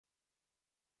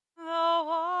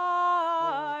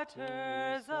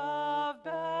waters of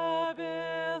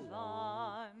Babylon.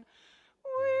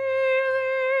 We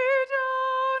lay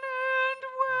down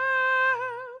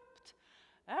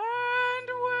and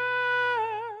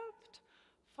wept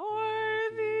for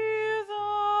thee,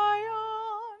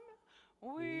 Zion.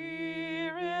 We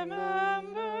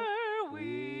remember,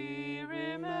 we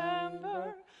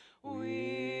remember,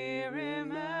 we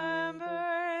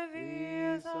remember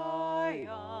thee,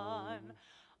 Zion.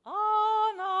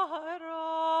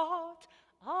 Anaharot,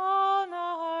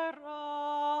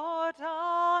 Anaharot,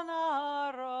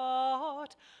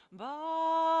 Anaharot,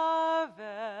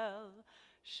 Bavel,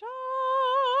 Sham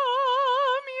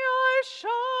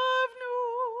Yashavnu,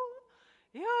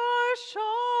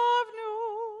 Yashavnu,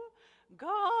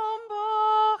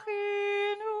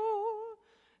 Gambachinu,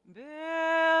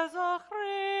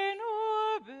 Bezachrenu,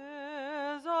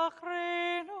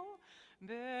 Bezachrenu,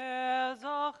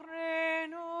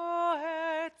 Bezachrenu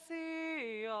et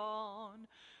Zion.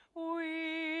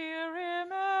 We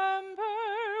remember,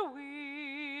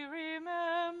 we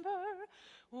remember,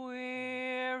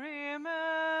 we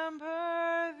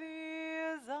remember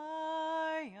thee,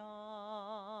 Zion.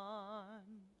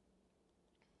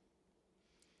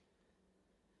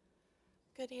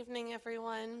 Good evening,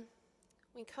 everyone.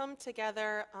 We come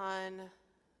together on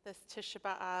this Tisha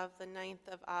B'Av, the 9th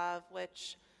of Av,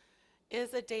 which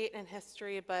is a date in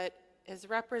history, but is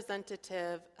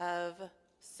representative of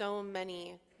so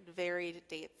many varied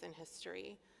dates in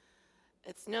history.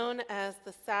 It's known as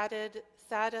the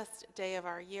saddest day of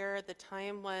our year, the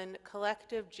time when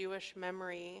collective Jewish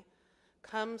memory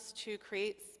comes to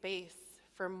create space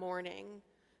for mourning,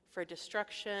 for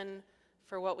destruction,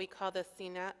 for what we call the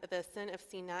sin of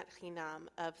sinat chinam,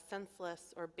 of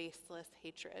senseless or baseless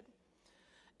hatred.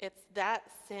 It's that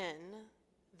sin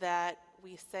that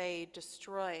we say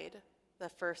destroyed the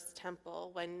first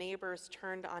temple, when neighbors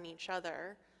turned on each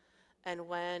other and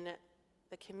when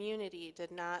the community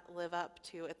did not live up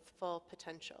to its full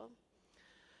potential.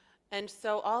 And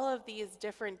so all of these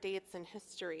different dates in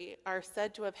history are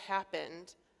said to have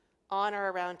happened on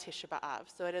or around Tisha B'Av.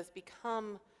 So it has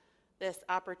become this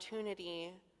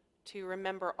opportunity to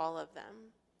remember all of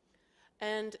them.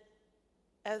 And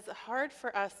as hard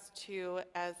for us to,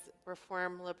 as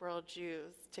Reform liberal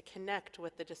Jews, to connect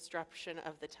with the disruption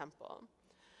of the temple.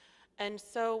 And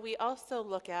so we also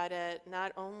look at it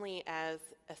not only as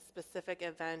a specific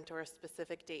event or a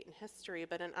specific date in history,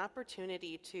 but an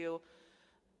opportunity to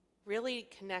really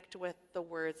connect with the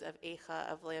words of Eicha,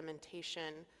 of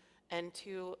lamentation, and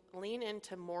to lean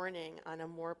into mourning on a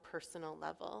more personal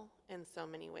level in so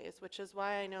many ways, which is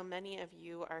why I know many of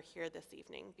you are here this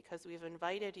evening, because we've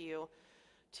invited you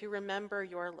to remember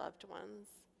your loved ones,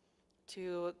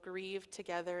 to grieve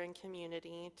together in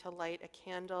community, to light a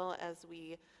candle as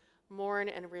we mourn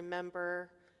and remember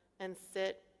and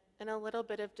sit in a little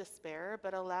bit of despair,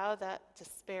 but allow that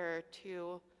despair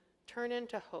to turn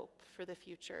into hope for the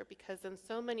future, because in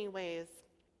so many ways,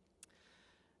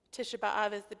 Tisha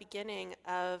B'Av is the beginning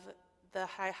of the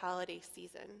high holiday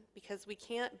season, because we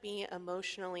can't be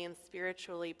emotionally and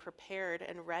spiritually prepared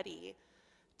and ready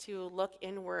to look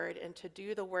inward and to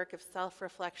do the work of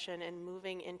self-reflection and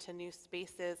moving into new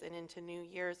spaces and into new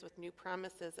years with new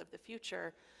promises of the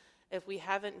future if we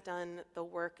haven't done the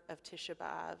work of Tisha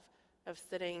B'Av, of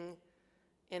sitting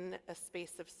in a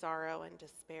space of sorrow and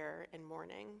despair and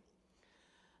mourning.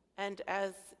 And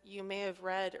as you may have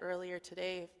read earlier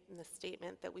today in the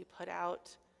statement that we put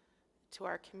out to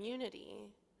our community,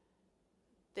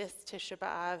 this Tisha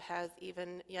B'Av has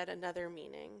even yet another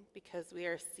meaning, because we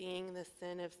are seeing the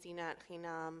sin of sinat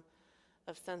chinam,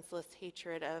 of senseless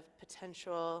hatred, of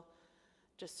potential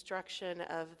destruction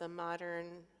of the modern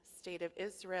state of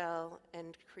Israel,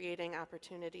 and creating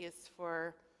opportunities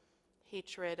for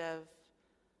hatred of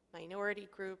minority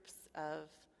groups, of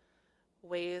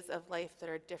ways of life that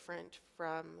are different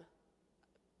from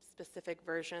specific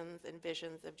versions and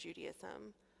visions of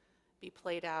Judaism be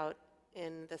played out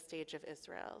in the stage of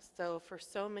Israel. So for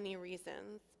so many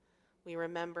reasons, we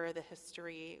remember the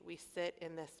history, we sit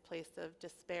in this place of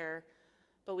despair,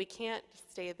 but we can't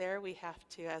stay there. We have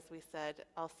to, as we said,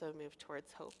 also move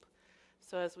towards hope.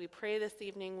 So as we pray this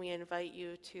evening, we invite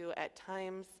you to, at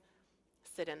times,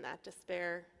 sit in that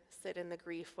despair, sit in the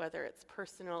grief, whether it's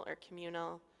personal or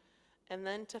communal, and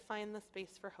then to find the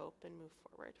space for hope and move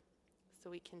forward. So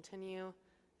we continue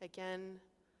again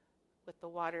with the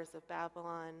waters of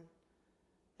Babylon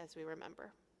as we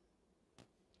remember.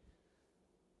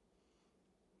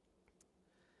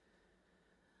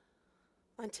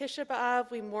 On Tisha B'Av,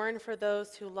 we mourn for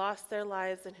those who lost their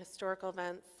lives in historical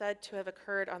events said to have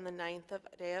occurred on the 9th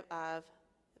day of Av,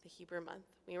 the Hebrew month.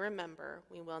 We remember,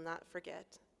 we will not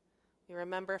forget. We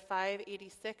remember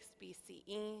 586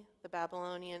 BCE, the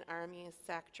Babylonian armies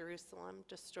sacked Jerusalem,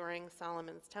 destroying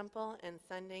Solomon's temple and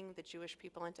sending the Jewish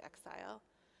people into exile.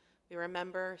 We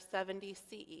remember 70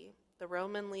 CE, the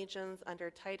Roman legions under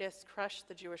Titus crushed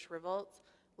the Jewish revolts,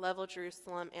 level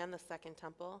Jerusalem and the Second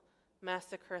Temple,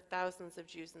 massacre thousands of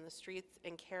Jews in the streets,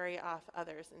 and carry off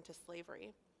others into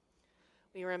slavery.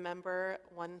 We remember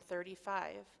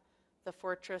 135. The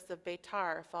fortress of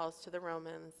Beitar falls to the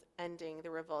Romans, ending the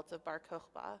revolt of Bar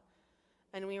Kokhba.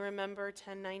 And we remember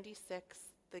 1096,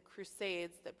 the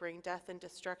Crusades that bring death and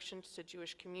destruction to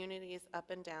Jewish communities up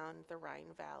and down the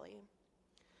Rhine Valley.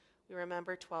 We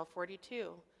remember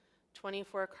 1242.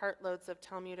 24 cartloads of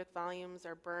Talmudic volumes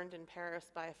are burned in Paris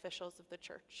by officials of the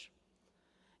church.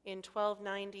 In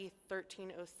 1290,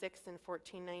 1306, and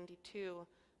 1492,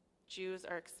 Jews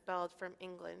are expelled from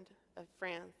England,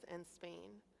 France, and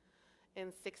Spain. In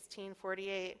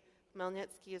 1648,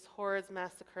 Khmelnytsky's hordes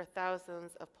massacre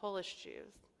thousands of Polish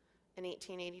Jews. In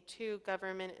 1882,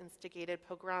 government-instigated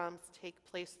pogroms take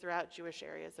place throughout Jewish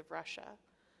areas of Russia.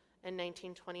 In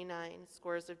 1929,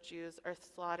 scores of Jews are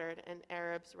slaughtered in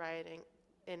Arab rioting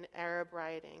in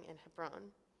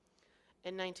Hebron.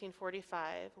 In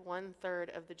 1945, 1/3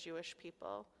 of the Jewish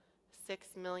people,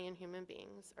 6 million human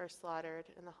beings, are slaughtered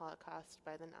in the Holocaust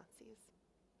by the Nazis.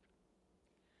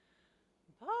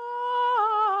 By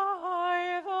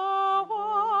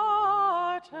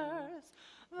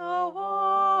the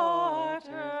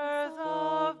waters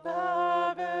of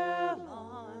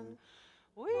Babylon,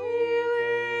 we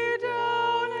lay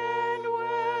down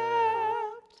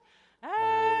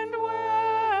and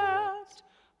wept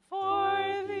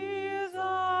for thee,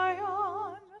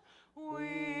 Zion.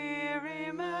 We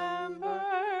remember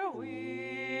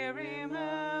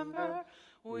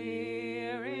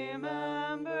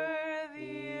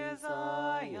thee,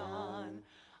 Zion.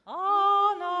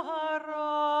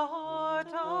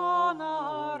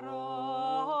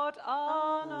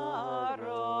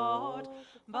 Anarot,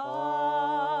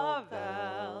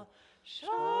 Bavel,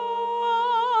 Sham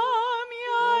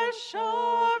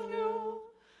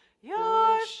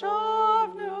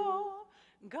Yashavnu,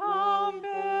 Gam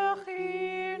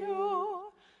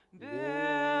Bechinu,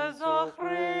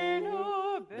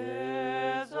 Bezochreinu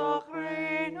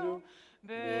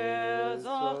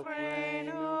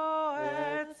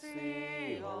et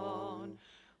Zion.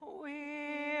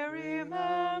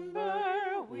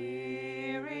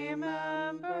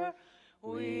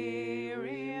 We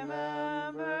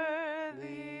remember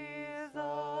thee,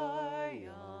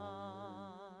 Zion.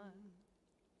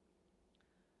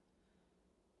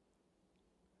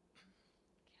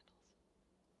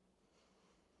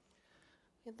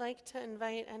 We'd like to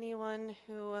invite anyone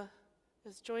who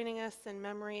is joining us in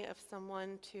memory of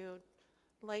someone to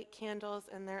light candles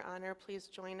in their honor. Please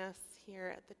join us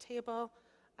here at the table.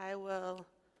 I will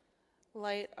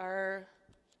light our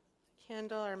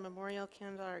candle, our memorial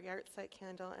candle, our yahrzeit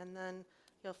candle, and then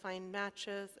you'll find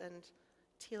matches and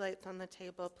tea lights on the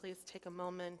table. Please take a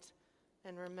moment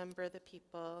and remember the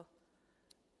people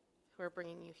who are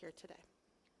bringing you here today.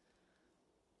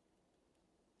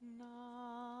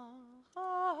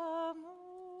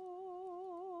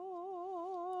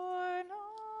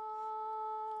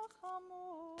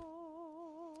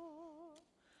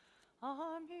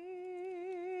 Ami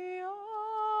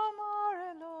Amar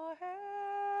Elohechem,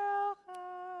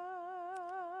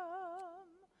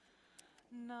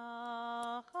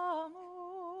 Nachamu,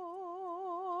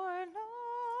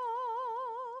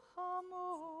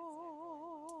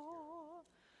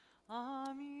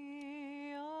 Ami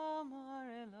Amar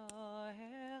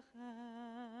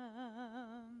Elohechem,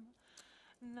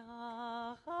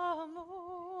 Nachamu,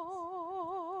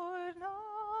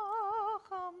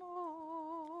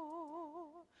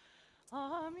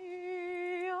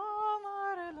 Ami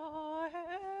Amar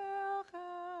Elohechem,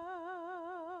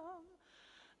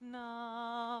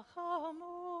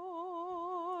 Nachamu,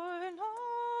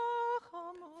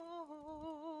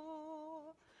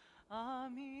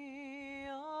 Ami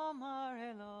Amar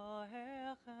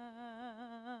Elohechem.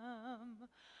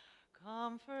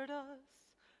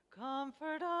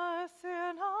 Comfort us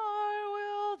in our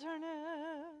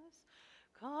wilderness.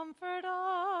 Comfort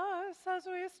us as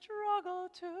we struggle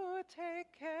to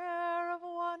take care of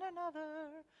one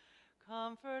another.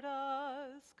 Comfort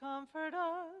us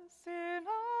in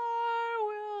our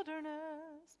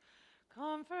wilderness.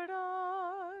 Comfort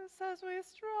us as we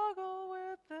struggle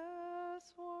with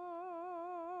this world.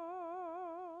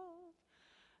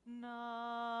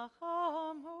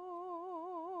 Nachamu,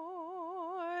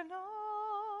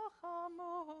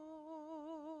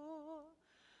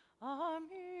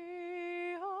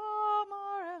 Ami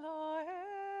Amar Elohechem,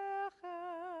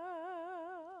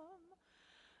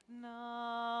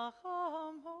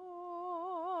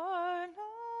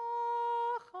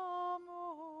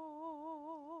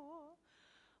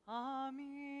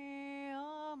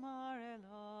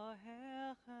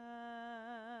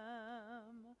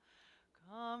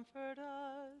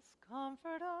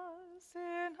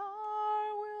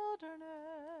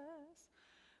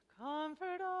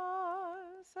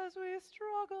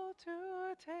 struggle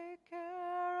to take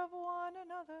care of one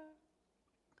another.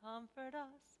 Comfort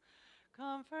us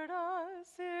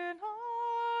in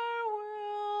our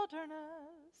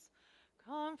wilderness.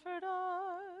 Comfort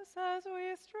us as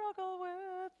we struggle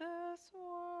with this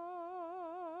world.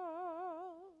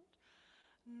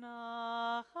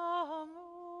 Nachamu,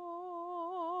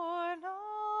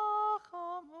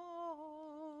 Nachamu,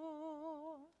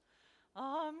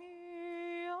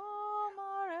 Ami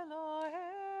Amar Elohechem.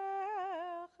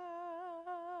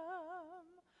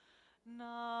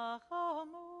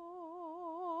 Nachamu,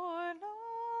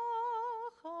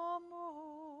 Nachamu,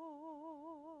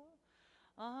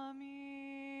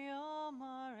 Ami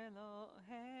Amar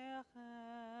Elohechem.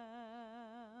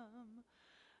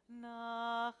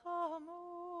 Nachamu,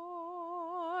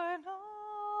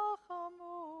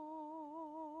 Nachamu,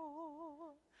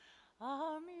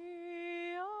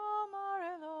 Ami Amar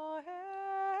Elohechem.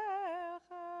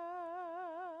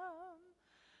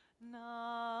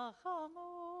 Nachamu,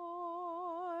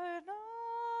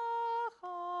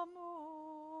 Nachamu,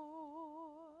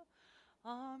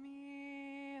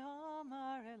 Ami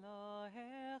Amar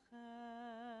Elohechem.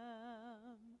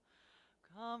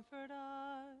 Comfort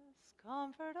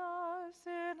us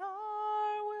in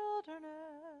our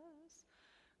wilderness.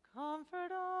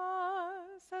 Comfort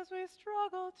us as we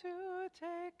struggle to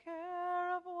take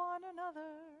care of one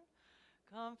another.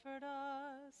 Comfort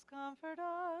us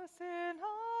in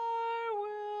our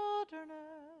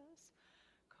wilderness.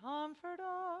 Comfort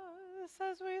us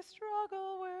as we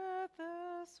struggle with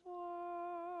this world.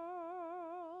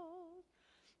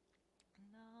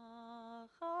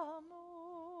 Nachamu,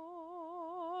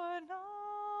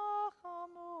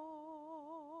 Nachamu,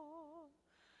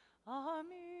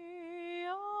 Ami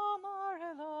Amar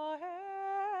Elohechem.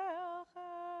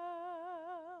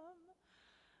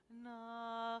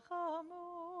 Nachamu,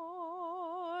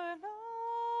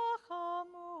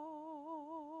 Nachamu,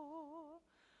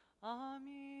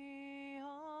 Ami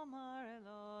Amar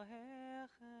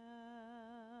Elohechem.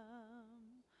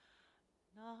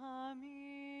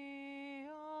 Ami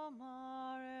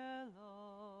Amar Elohechem.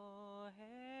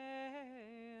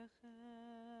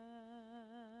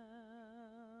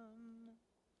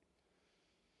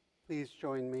 Please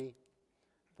join me.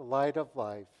 The light of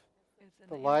life. It's an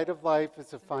The light image. of life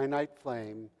is a finite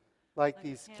flame. Like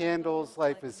these candles,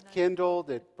 life is kindled,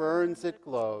 it burns, it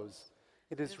glows.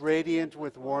 It is radiant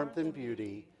with warmth and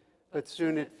beauty, but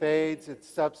soon it fades, its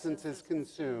substance is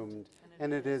consumed,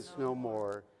 and it is no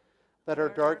more. Let our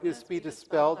darkness be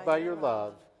dispelled by your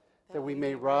love, that we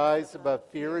may rise above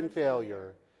fear and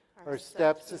failure, our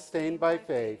steps sustained by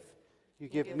faith. You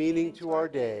give meaning to our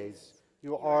days.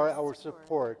 You are our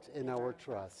support and our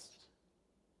trust.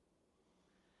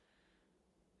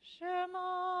 Shema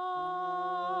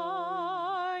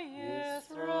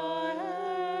Yisrael,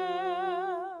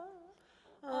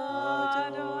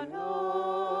 Adonai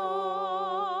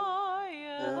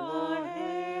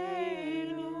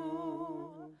Eloheinu,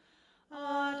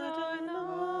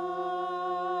 Adonai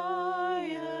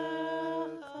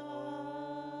Echad.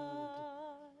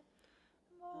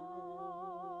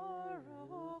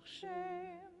 Baruch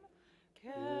Shem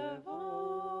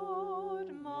Kevod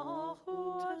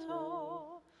Malchuto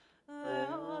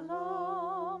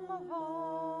Le'olam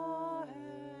Vaed.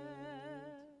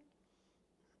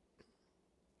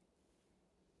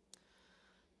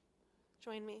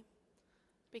 Join me.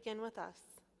 Begin with us.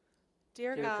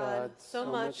 Dear Dear God, so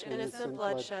much innocent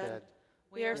bloodshed.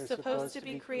 We are supposed to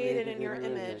be created in your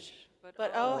image,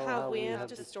 but oh, how we have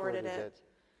distorted it.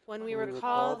 When we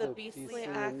recall the beastly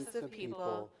acts of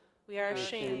people, we are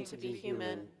ashamed to be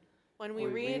human. When we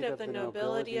read of the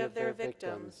nobility of their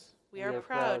victims, we are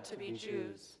proud to be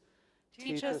Jews.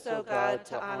 Teach us, O God,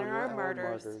 to honor our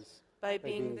martyrs by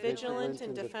being vigilant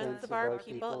in defense of our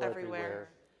people everywhere,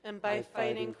 and by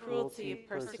fighting cruelty,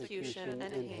 persecution,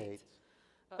 and hate.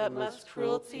 But must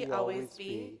cruelty always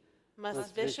be?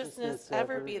 Must viciousness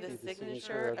ever be the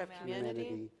signature of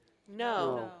humanity?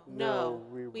 No, no,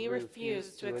 we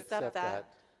refuse to accept that.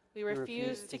 We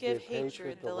refuse to give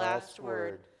hatred the last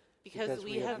word, because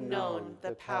we have known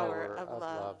the power of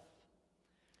love.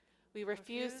 We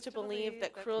refuse to believe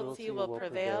that cruelty will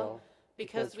prevail,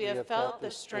 because we have felt the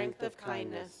strength of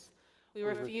kindness. We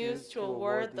refuse to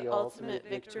award the ultimate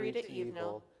victory to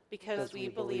evil, because we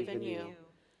believe in you.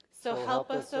 So help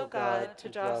us, O God, to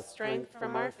draw strength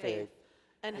from our faith,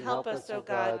 and help us, O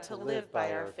God, to live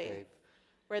by our faith.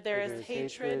 Where there is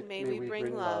hatred, may we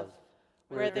bring love.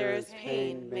 Where there is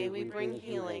pain, may we bring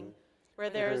healing. Where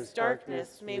there is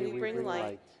darkness, may we bring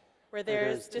light. Where there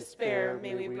is despair,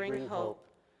 may we bring hope.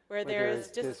 Where there is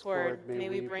discord, may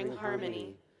we bring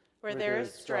harmony. Where there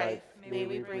is strife, may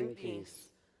we bring peace.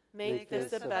 Make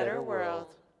this a better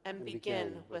world and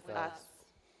begin with us.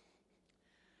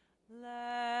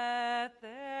 Let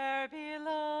there be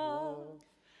love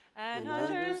and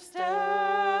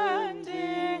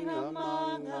understanding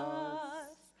among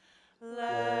us.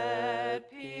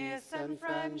 Let peace and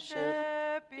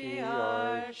friendship be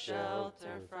our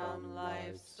shelter from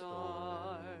life's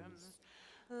storms.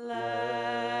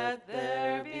 Let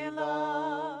there be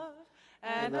love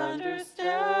and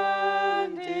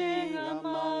understanding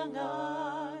among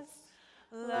us.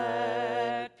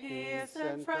 Let peace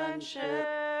and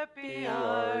friendship be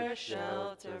our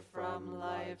shelter from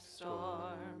life's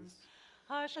storms.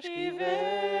 Hashkivenu,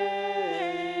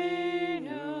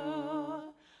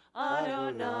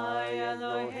 Adonai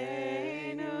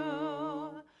Eloheinu,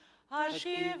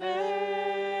 Hashkivenu,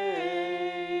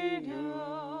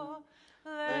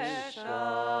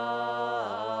 Leshalom.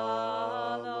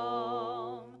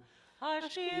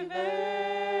 Hashkivenu,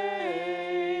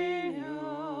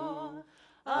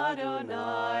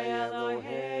 Adonai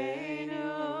Eloheinu,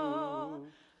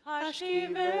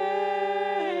 Hashkivenu,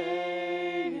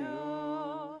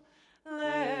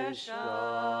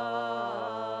 Leshalom.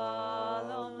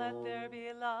 Let there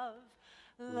be love,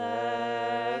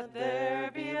 let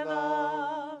there be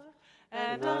love,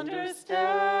 and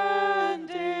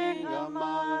understanding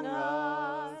among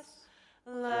us.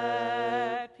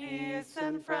 Let peace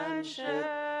and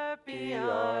friendship be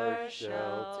our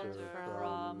shelter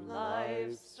from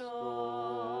life's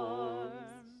storms.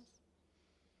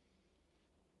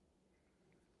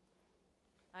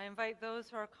 I invite those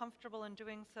who are comfortable in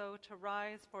doing so to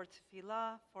rise for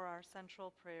tefillah for our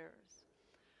central prayers.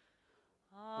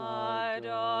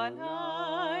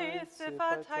 Adonai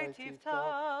sifatai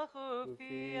tiftach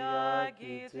ufi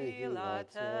agid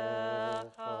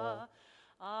hilatecha.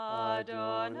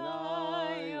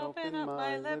 Adonai, open up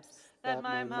my lips, that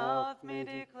my mouth may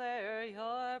declare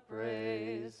your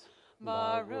praise.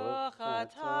 Baruch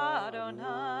atah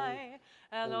Adonai,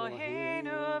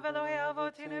 Eloheinu v'Elohei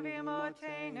avotinu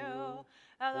v'imotenu,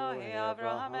 Elohei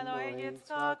Avraham, Elohei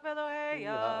Yitzchak, v'Elohei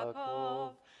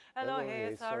Yaakov,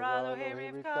 Elohei Sarah, Elohei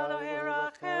Rivka, Elohei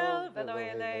Rachel,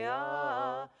 v'Elohei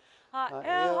Leah,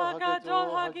 Ha'el hagadol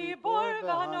hagibor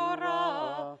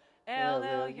v'hanora, El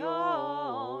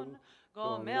Elyon,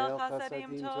 Gomel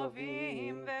chasadim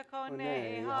tovim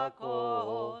v'konei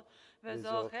hakol,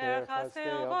 v'zocher chasdei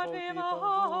avot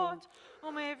v'imahot,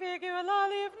 u'mevii geula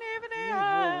livni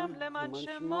v'neihem leman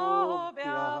shemo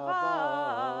be'ahava,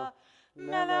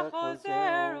 melech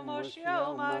ozer u'mosheh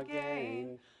u'magen,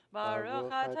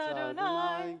 Baruch atah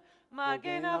Adonai,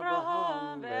 magen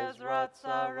Avraham v'ezrat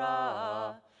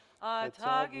Sarah,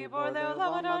 atah gibor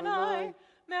le'olam Adonai,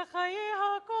 Mechayi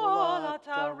hakol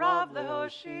ata Rav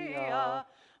lehoshia,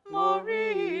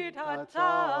 morid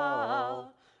hatal,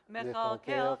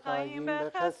 mechalkel chayim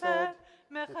bechesed,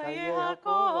 mechayi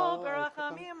hakol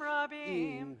berachamim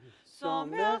rabim,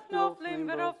 somech noflim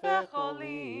v'rofeh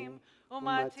cholim,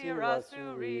 umatir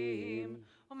asurim,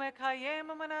 umekayem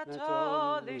umanato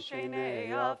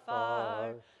lishenei afar,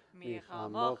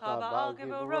 michamocha ba'al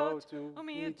geburot,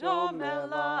 umiyidom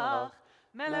melach,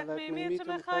 Melech mimit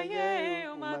mechaye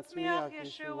umatzmiach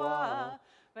Yeshua,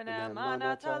 v'ne'eman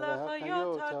ata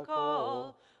lechayot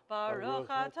hakol, Baruch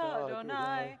atah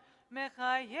Adonai,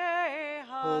 mechaye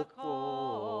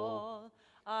hakol.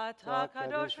 Ata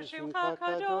kadosh v'shimcha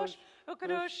kadosh,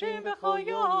 u'kadoshim b'chol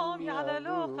yom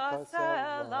yahalelucha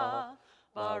selah,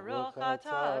 Baruch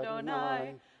atah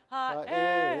Adonai,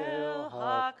 ha'el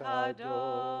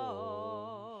hakadosh.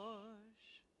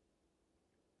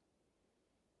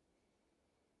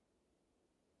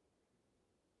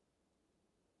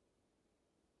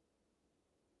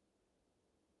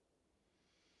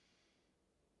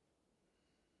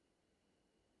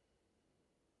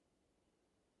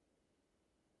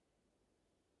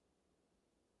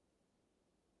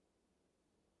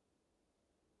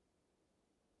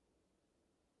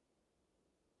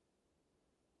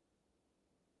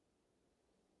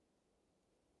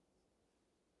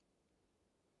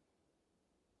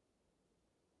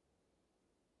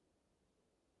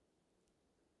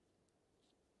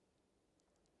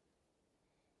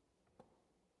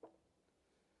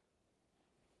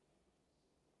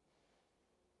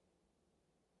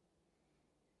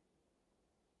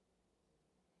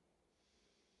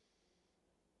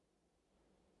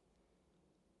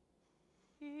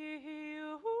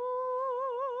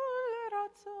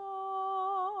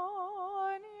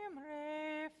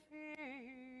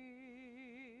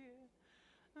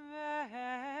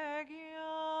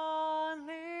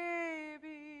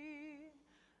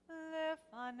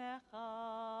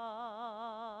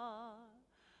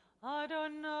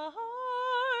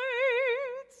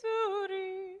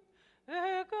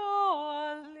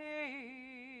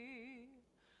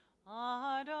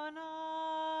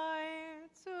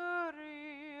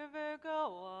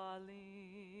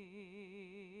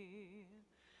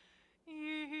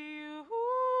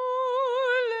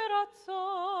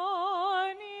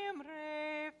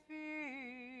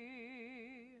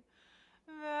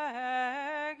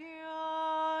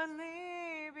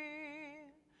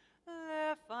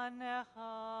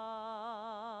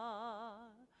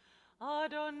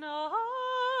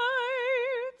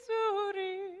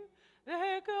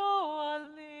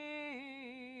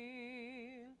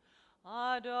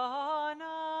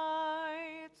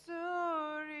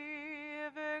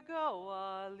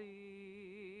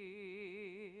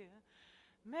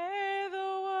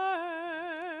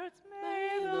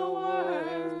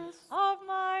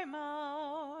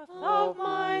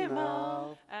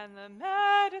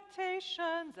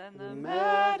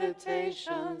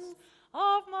 meditations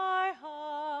of my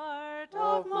heart,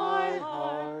 of my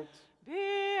heart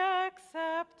be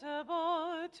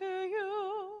acceptable to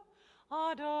you,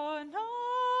 Adonai,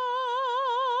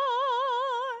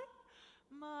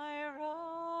 my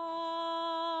rock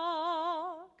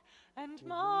and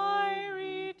my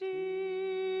redeemer.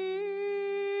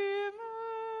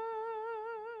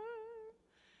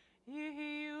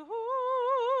 Yehu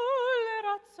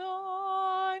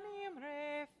leratzon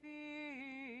imrefi,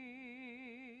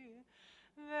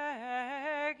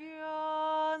 ve'egyon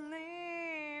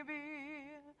libi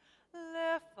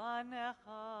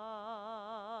lefanecha.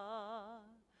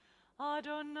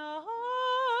 Adonai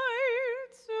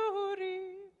tzuri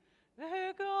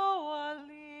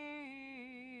ve'goali.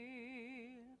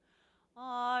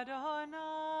 Adonai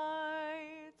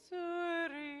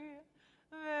tzuri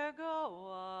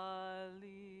ve'goali.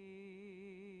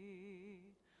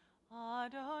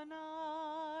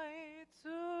 Adonai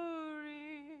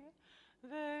tzuri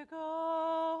ve'goali.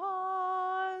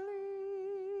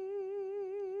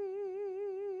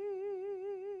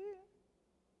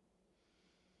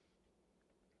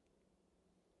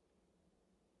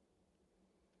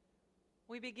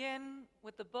 We begin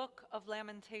with the Book of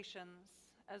Lamentations.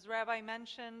 As Rabbi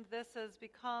mentioned, this has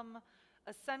become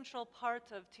a central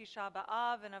part of Tisha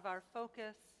B'Av and of our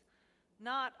focus,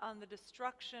 not on the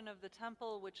destruction of the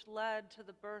temple which led to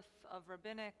the birth of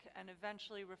rabbinic and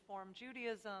eventually Reform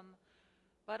Judaism,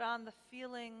 but on the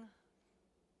feeling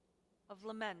of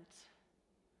lament,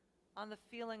 on the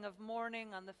feeling of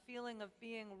mourning, on the feeling of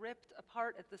being ripped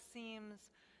apart at the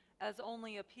seams as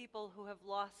only a people who have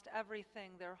lost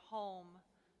everything, their home,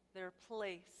 their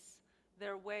place,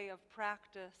 their way of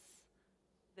practice,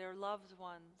 their loved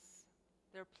ones,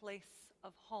 their place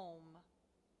of home,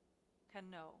 can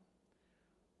know.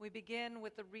 We begin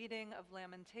with the reading of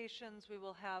Lamentations. We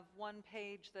will have one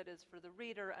page that is for the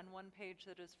reader and one page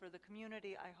that is for the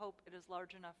community. I hope it is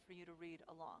large enough for you to read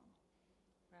along.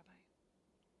 Rabbi.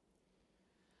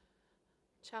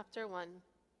 Chapter 1.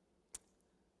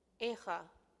 Echa,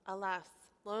 alas,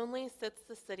 lonely sits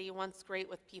the city once great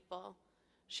with people.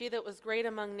 She that was great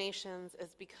among nations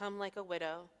is become like a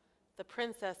widow. The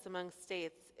princess among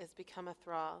states is become a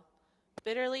thrall.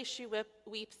 Bitterly she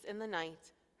weeps in the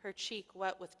night, her cheek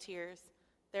wet with tears.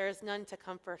 There is none to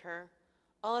comfort her.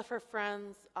 All of her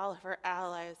friends, all of her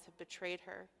allies have betrayed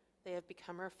her. They have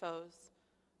become her foes.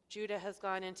 Judah has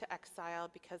gone into exile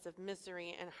because of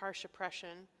misery and harsh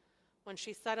oppression. When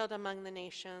she settled among the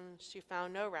nations, she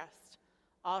found no rest.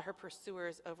 All her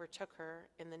pursuers overtook her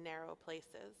in the narrow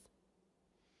places.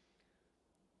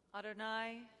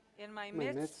 Adonai, in my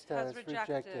My midst has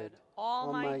rejected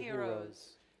all my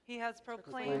heroes. He has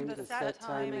proclaimed the set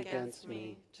time against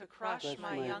me to crush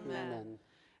my young men.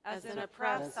 As in a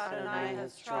press Adonai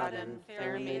has trodden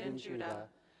fair maiden Judah.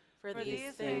 For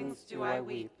these things do I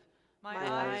weep. My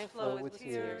eyes flow with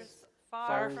tears.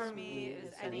 Far from me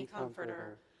is any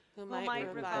comforter, who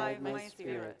might revive my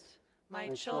spirit. My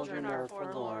children are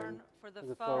forlorn, for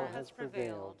the foe has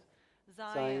prevailed.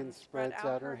 Zion spreads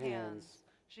out her hands.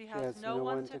 She has no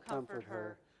one to comfort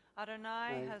her.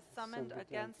 Adonai has summoned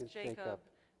against Jacob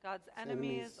God's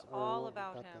enemies all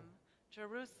about him.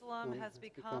 Jerusalem has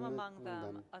become among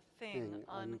them a thing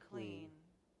unclean.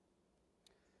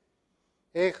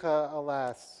 Echa,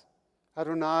 alas,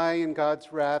 Adonai in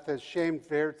God's wrath has shamed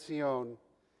fair Zion,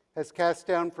 has cast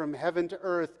down from heaven to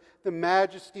earth the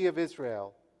majesty of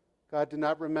Israel. God did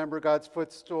not remember God's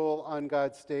footstool on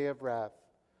God's day of wrath.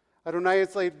 Adonai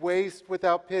has laid waste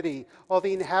without pity. All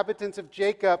the inhabitants of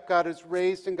Jacob God has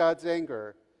raised in God's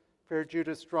anger. Fair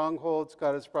Judah's strongholds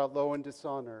God has brought low in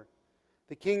dishonor.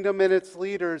 The kingdom and its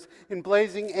leaders, in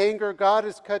blazing anger, God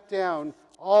has cut down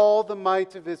all the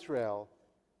might of Israel.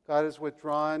 God has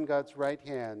withdrawn God's right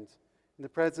hand. In the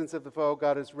presence of the foe,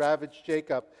 God has ravaged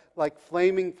Jacob like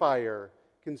flaming fire,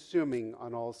 consuming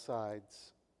on all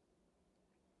sides.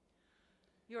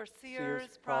 Your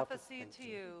seers prophesied to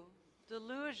you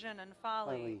delusion and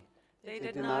folly. They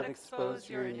did not expose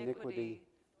your iniquity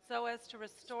so as to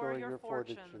restore your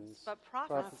fortunes, but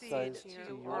prophesied to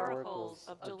you oracles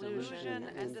of delusion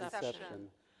and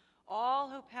deception. All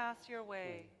who pass your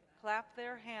way clap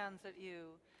their hands at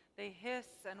you. They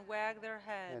hiss and wag their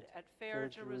head at fair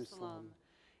Jerusalem.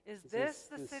 Is this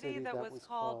the city that was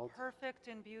called perfect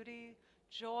in beauty,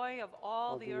 joy of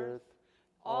all the earth?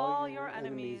 All your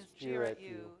enemies jeer at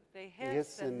you. They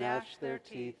hiss and gnash their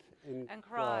teeth and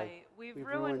cry, "We've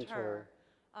ruined her."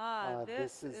 Ah,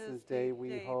 this is the day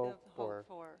we hoped for.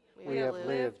 We have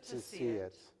lived to see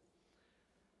it.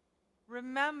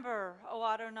 Remember, O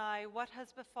Adonai, what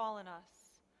has befallen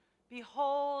us.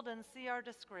 Behold and see our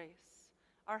disgrace.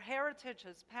 Our heritage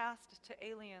has passed to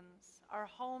aliens, our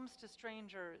homes to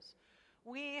strangers.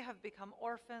 We have become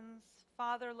orphans,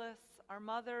 fatherless, our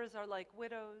mothers are like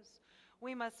widows.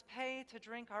 We must pay to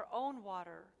drink our own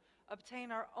water,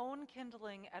 obtain our own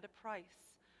kindling at a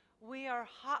price. We are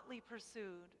hotly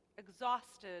pursued,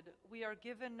 exhausted, we are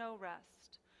given no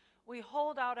rest. We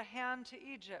hold out a hand to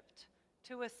Egypt,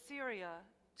 to Assyria,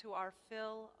 to our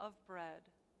fill of bread.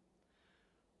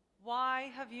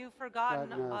 Why have you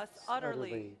forgotten us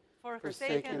utterly,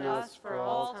 forsaken us for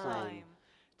all time?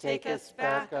 Take us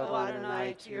back, O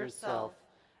Adonai, to yourself,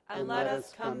 and let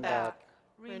us come back.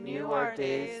 Renew our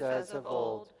days as of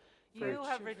old. You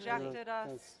have rejected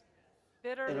us,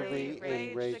 bitterly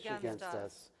raged against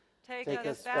us. Take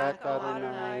us back, O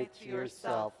Adonai, to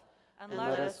yourself, and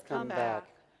let us come back.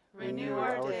 Renew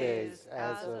our days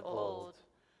as of old.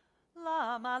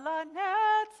 Lama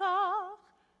lanetzach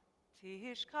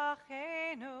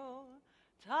tishkachenu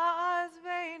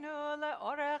ta'azvenu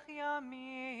le'orech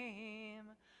yamim.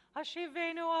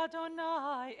 Hashivenu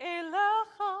Adonai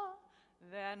elecha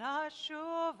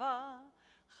v'nashuva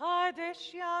chadesh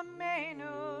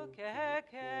yameinu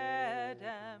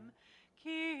kekedem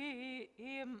ki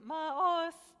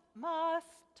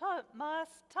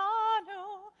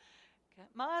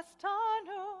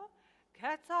mastanu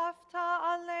ketzafta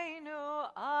aleinu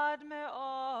ad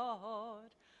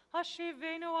me'od.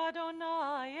 Hashivenu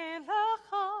Adonai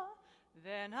elecha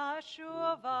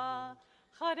v'nashuva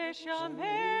chadesh yameinu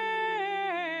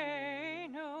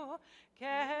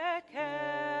kekedem.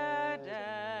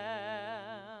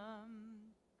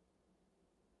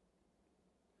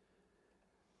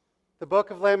 The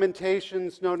book of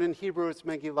Lamentations, known in Hebrew as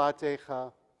Megillat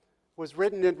Eicha, was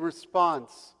written in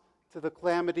response to the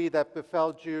calamity that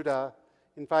befell Judah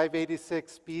in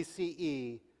 586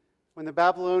 BCE, when the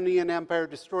Babylonian Empire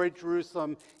destroyed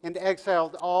Jerusalem and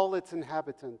exiled all its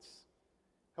inhabitants.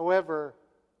 However,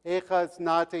 Eicha is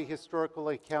not a historical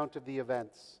account of the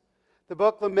events. The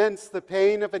book laments the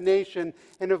pain of a nation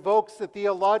and evokes the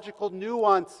theological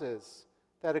nuances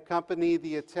that accompany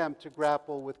the attempt to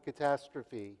grapple with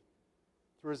catastrophe.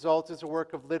 The result is a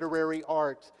work of literary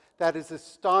art that is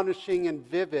astonishing and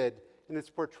vivid in its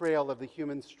portrayal of the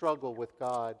human struggle with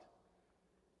God.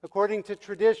 According to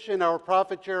tradition, our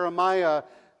prophet Jeremiah,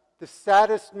 the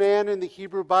saddest man in the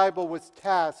Hebrew Bible, was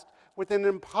tasked with an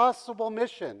impossible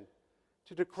mission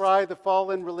to decry the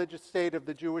fallen religious state of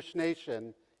the Jewish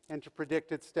nation and to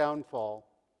predict its downfall.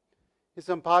 His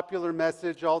unpopular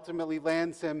message ultimately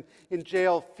lands him in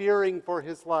jail, fearing for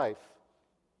his life.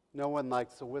 No one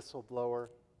likes a whistleblower.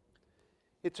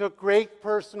 It took great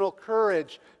personal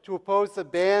courage to oppose the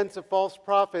bands of false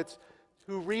prophets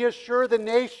who reassure the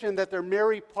nation that their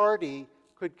merry party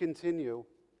could continue.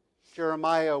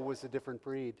 Jeremiah was a different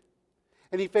breed,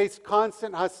 and he faced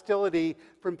constant hostility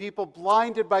from people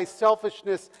blinded by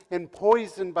selfishness and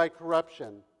poisoned by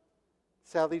corruption.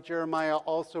 Sadly, Jeremiah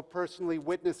also personally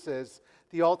witnesses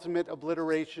the ultimate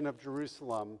obliteration of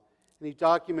Jerusalem, and he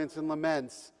documents and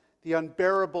laments the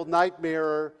unbearable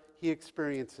nightmare he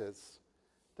experiences.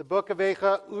 The book of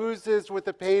Eicha oozes with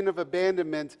the pain of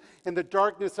abandonment and the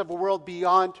darkness of a world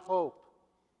beyond hope.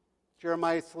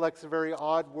 Jeremiah selects a very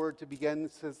odd word to begin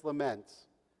his lament.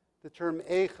 The term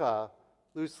Eicha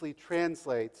loosely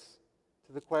translates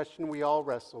to the question we all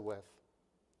wrestle with: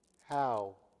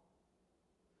 how?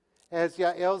 As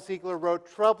Yael Ziegler wrote,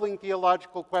 troubling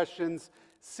theological questions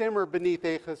simmer beneath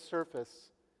Eicha's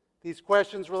surface. These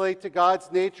questions relate to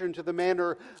God's nature and to the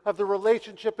manner of the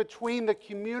relationship between the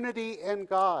community and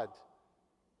God.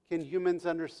 Can humans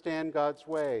understand God's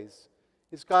ways?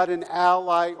 Is God an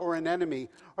ally or an enemy?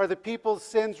 Are the people's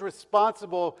sins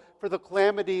responsible for the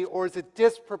calamity, or is it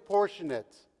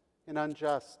disproportionate and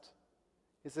unjust?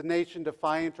 Is the nation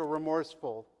defiant or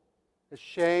remorseful,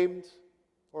 ashamed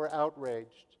or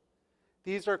outraged?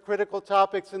 These are critical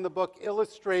topics in the book,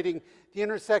 illustrating the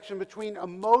intersection between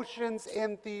emotions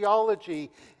and theology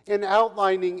and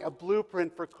outlining a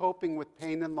blueprint for coping with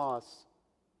pain and loss.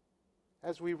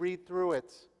 As we read through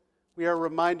it, we are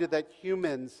reminded that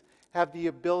humans have the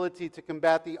ability to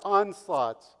combat the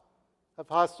onslaught of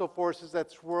hostile forces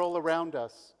that swirl around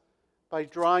us by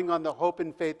drawing on the hope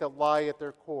and faith that lie at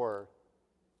their core.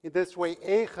 In this way,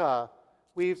 Eicha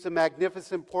weaves a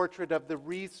magnificent portrait of the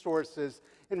resources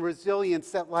and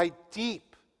resilience that lie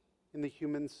deep in the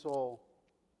human soul.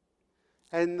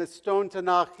 And in the Stone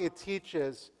Tanakh, it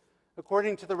teaches,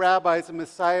 according to the rabbis, a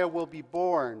Messiah will be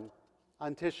born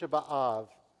on Tisha B'Av,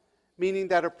 meaning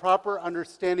that a proper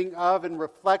understanding of and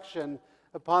reflection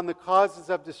upon the causes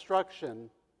of destruction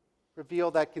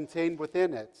reveal that contained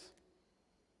within it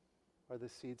are the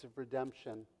seeds of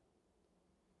redemption.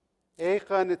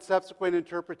 Eicha and its subsequent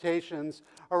interpretations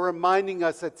are reminding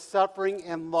us that suffering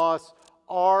and loss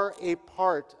are a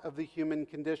part of the human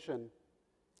condition,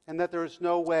 and that there is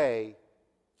no way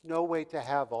to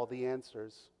have all the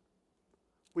answers.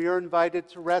 We are invited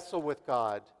to wrestle with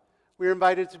God. We are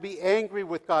invited to be angry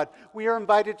with God. We are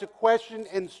invited to question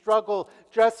and struggle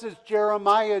just as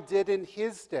Jeremiah did in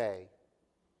his day.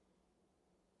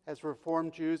 As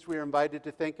Reformed Jews, we are invited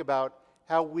to think about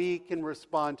how we can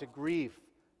respond to grief,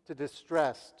 to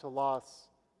distress, to loss.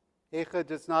 Eicha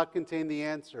does not contain the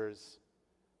answers,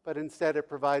 but instead it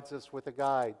provides us with a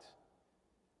guide.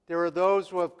 There are those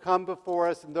who have come before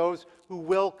us and those who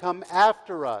will come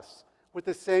after us with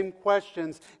the same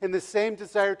questions and the same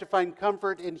desire to find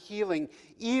comfort and healing,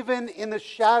 even in the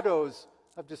shadows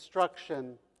of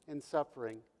destruction and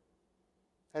suffering.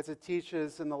 As it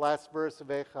teaches in the last verse of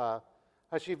Eicha,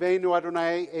 Hashivenu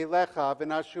Adonai Elecha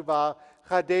v'nashuva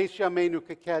chadesh yameinu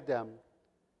kekedem.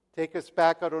 Take us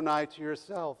back, Adonai, to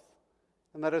yourself,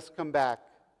 and let us come back.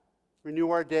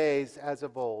 Renew our days as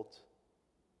of old.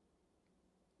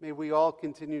 May we all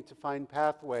continue to find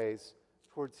pathways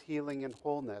towards healing and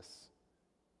wholeness,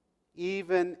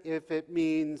 even if it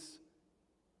means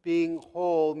being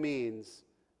whole means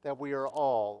that we are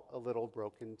all a little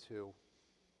broken too.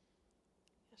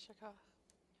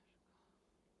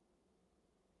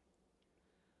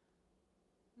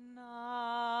 Nachamu,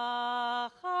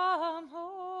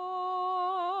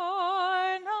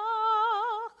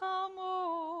 Nachamu,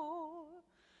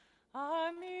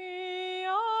 Ani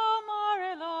Amar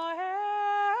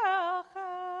Elohechem.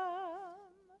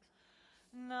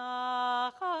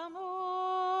 Nachamu,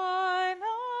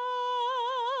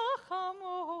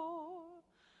 Nachamu,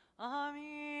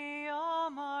 Ami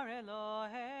Amar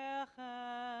Elohechem.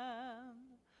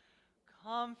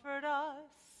 Comfort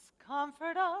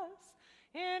us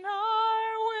in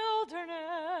our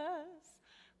wilderness.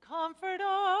 Comfort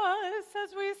us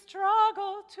as we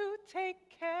struggle to take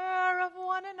care of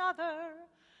one another.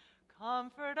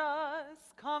 Comfort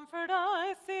us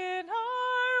in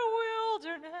our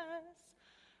wilderness.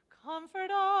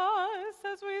 Comfort us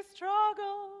as we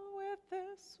struggle with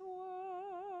this world.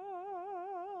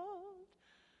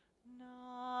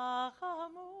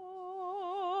 Nachamu,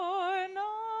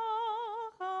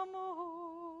 Nachamu,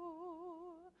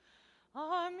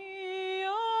 Ami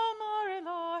Amar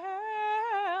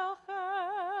Elohechem.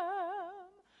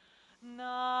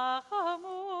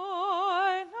 Nachamu,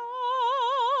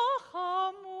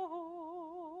 Nachamu,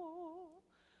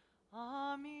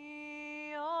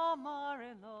 Ami Amar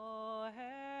Elohechem.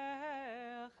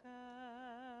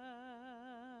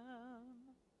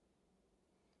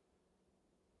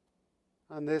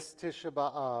 On this Tisha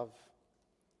B'Av,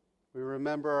 we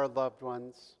remember our loved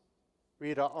ones,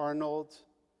 Rita Arnold,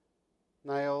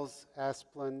 Niles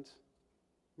Asplund,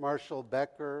 Marshall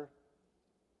Becker,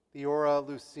 Leora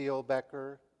Lucille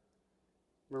Becker,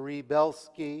 Marie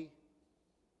Belsky,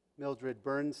 Mildred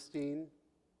Bernstein,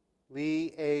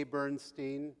 Lee A.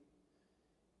 Bernstein,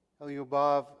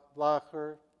 Elyubov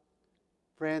Blacher,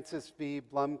 Francis V.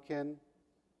 Blumkin,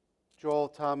 Joel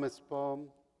Thomas Bohm,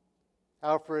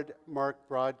 Alfred Mark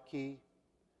Brodkey,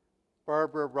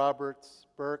 Barbara Roberts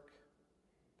Burke,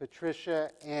 Patricia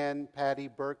Ann Patty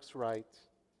Burkswright,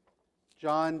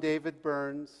 John David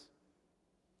Burns,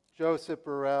 Joseph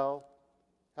Burrell,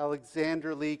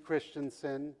 Alexander Lee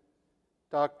Christensen,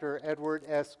 Dr. Edward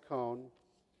S. Cohn,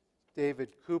 David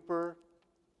Cooper,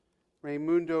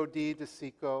 Raimundo D.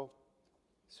 DeSico,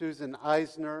 Susan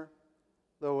Eisner,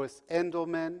 Lois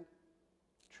Endelman,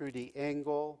 Trudy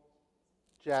Engel,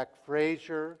 Jack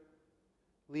Frazier,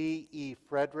 Lee E.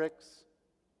 Fredericks,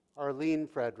 Arlene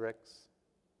Fredericks,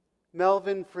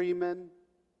 Melvin Freeman,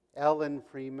 Ellen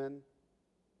Freeman,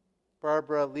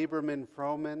 Barbara Lieberman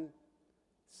Froman,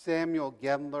 Samuel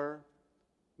Gendler,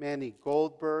 Manny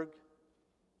Goldberg,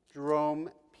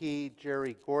 Jerome P.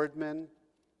 Jerry Gordman,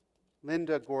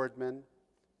 Linda Gordman,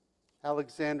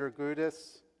 Alexander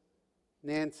Gudis,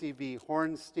 Nancy V.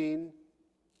 Hornstein,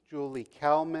 Julie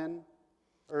Kalman,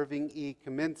 Irving E.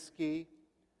 Kaminsky,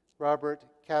 Robert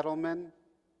Cattleman,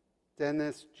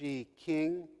 Dennis G.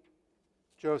 King,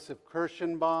 Joseph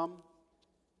Kirschenbaum,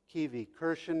 Kiwi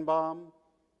Kirschenbaum,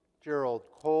 Gerald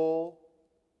Cole,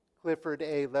 Clifford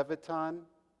A. Leviton,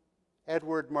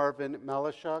 Edward Marvin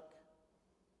Malashuk,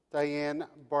 Diane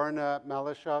Barna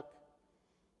Malashuk,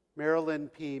 Marilyn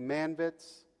P.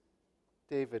 Manvitz,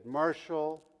 David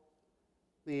Marshall,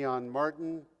 Leon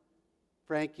Martin,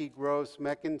 Frankie Gross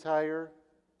McIntyre,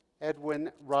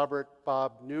 Edwin Robert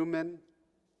Bob Newman,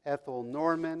 Ethel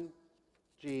Norman,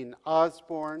 Jean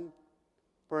Osborne,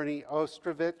 Bernie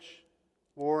Ostrovich,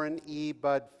 Warren E.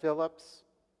 Bud Phillips,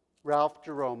 Ralph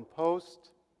Jerome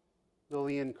Post,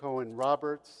 Lillian Cohen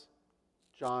Roberts,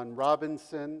 John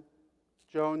Robinson,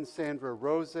 Joan Sandra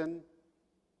Rosen,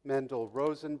 Mendel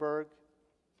Rosenberg,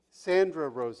 Sandra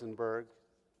Rosenberg,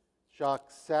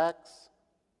 Jacques Sachs,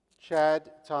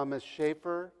 Chad Thomas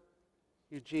Schaefer,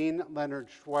 Eugene Leonard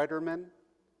Schweiderman,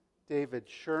 David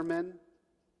Sherman,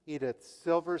 Edith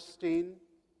Silverstein,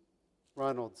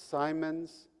 Ronald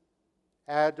Simons,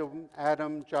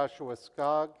 Adam Joshua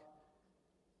Skog,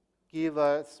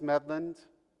 Gila Smedland,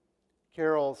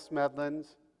 Carol Smedland,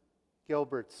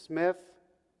 Gilbert Smith,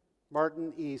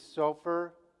 Martin E.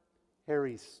 Sofer,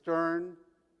 Harry Stern,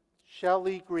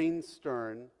 Shelley Green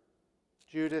Stern,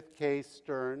 Judith K.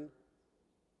 Stern,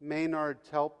 Maynard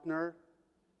Telpner,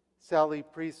 Sally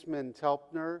Priestman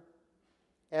Telpner,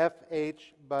 F.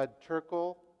 H. Bud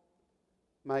Turkle,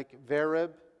 Mike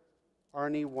Vereb,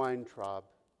 Arnie Weintraub.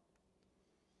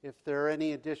 If there are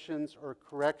any additions or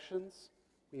corrections,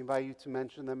 we invite you to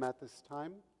mention them at this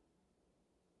time.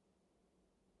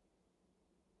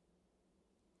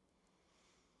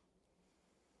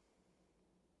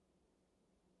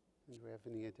 Do we have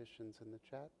any additions in the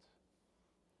chat?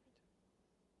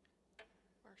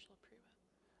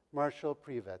 Marshall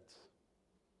Privet.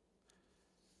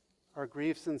 Our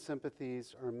griefs and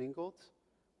sympathies are mingled.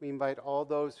 We invite all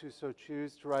those who so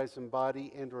choose to rise in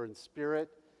body and or in spirit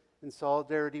in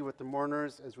solidarity with the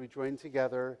mourners as we join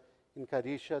together in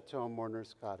Kadisha Tom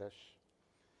Mourners Kaddish.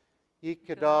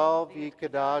 Yikadal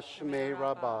v'yikadash shmei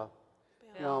Rabbah,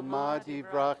 v'alma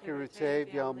divrach hirutei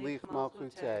v'yamlich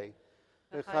malchutei,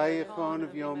 v'chayichon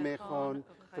v'yomechon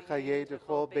v'chayei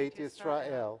dechol Beit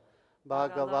Yisrael,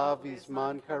 ba'gala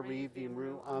v'zman kariv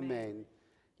v'imru amen.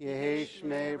 Yehi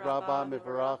shmei Rabbah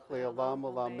mevarach le'olam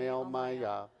u'lamei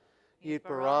maya.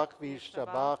 Yitbarach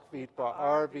v'yishtabach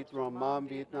v'yitba'ar v'yitromam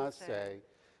v'yitnaseh.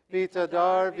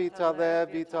 V'yitadar v'yitalev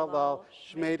v'yitalal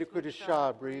shmei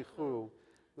dekudisha b'richu.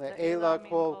 Le'ela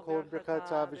kol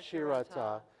brechata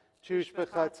v'shirata. Tush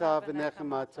b'chata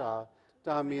v'nechemata.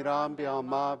 Damiram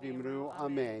b'alma v'imru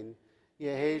amen.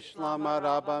 Yehi shlama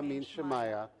Rabbah min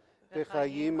shemaya.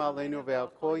 V'chayim aleinu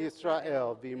ve'al kol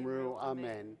Yisrael v'imru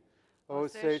amen.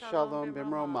 Oseh shalom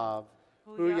b'mromav.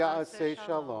 Hu ya'aseh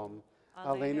shalom.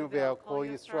 Aleinu ve'al kol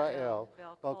Yisrael,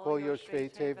 ve'al kol yoshvei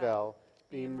tevel,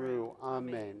 b'imru,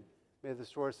 amen. May the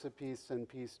source of peace send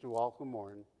peace to all who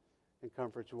mourn, and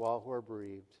comfort to all who are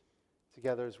bereaved.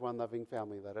 Together as one loving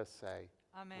family, let us say,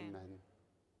 Amen. Amen.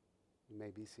 You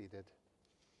may be seated.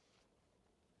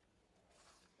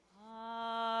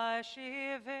 Hashivenu,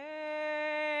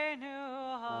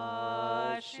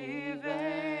 Hashivenu,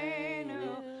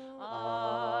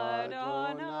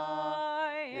 Adonai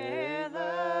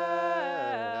elecha,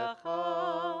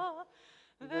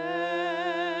 v'nashuva,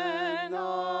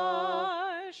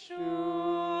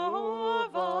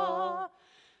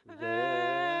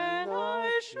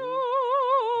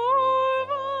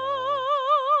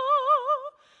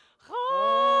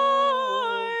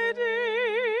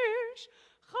 Chaydish,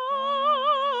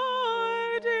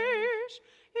 Chaydish,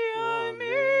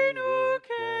 Yaminu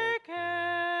kekedem.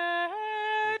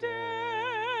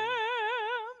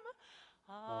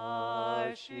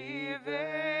 Hashivenu,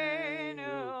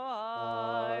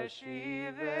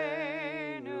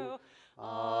 Hashivenu,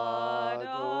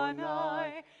 Adonai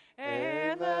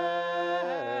elecha,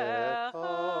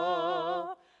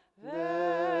 v'nashuva,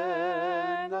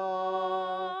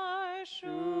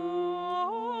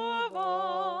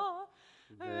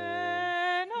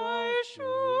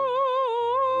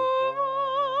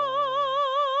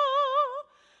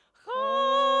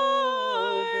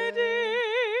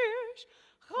 Chaydish,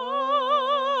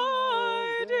 Chaydish,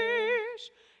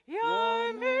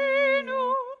 Yaminu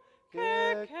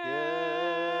kekedem.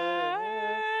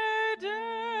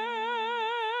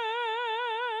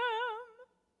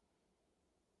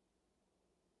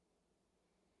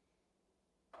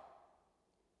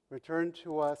 Return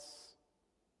to us,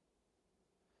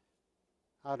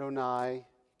 Adonai,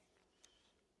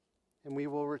 and we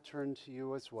will return to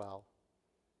you as well.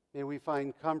 May we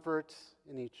find comfort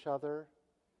in each other.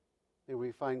 May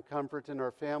we find comfort in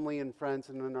our family and friends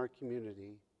and in our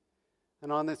community.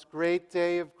 And on this great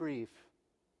day of grief,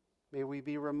 may we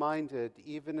be reminded,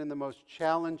 even in the most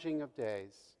challenging of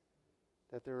days,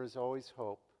 that there is always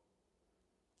hope.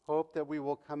 Hope that we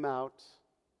will come out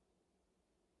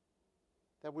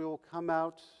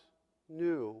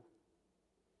new,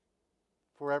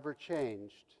 forever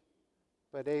changed,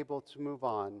 but able to move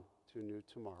on to a new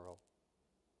tomorrow.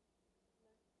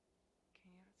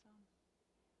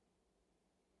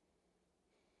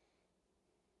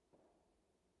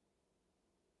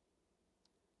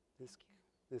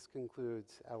 This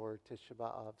concludes our Tisha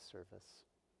B'Av service.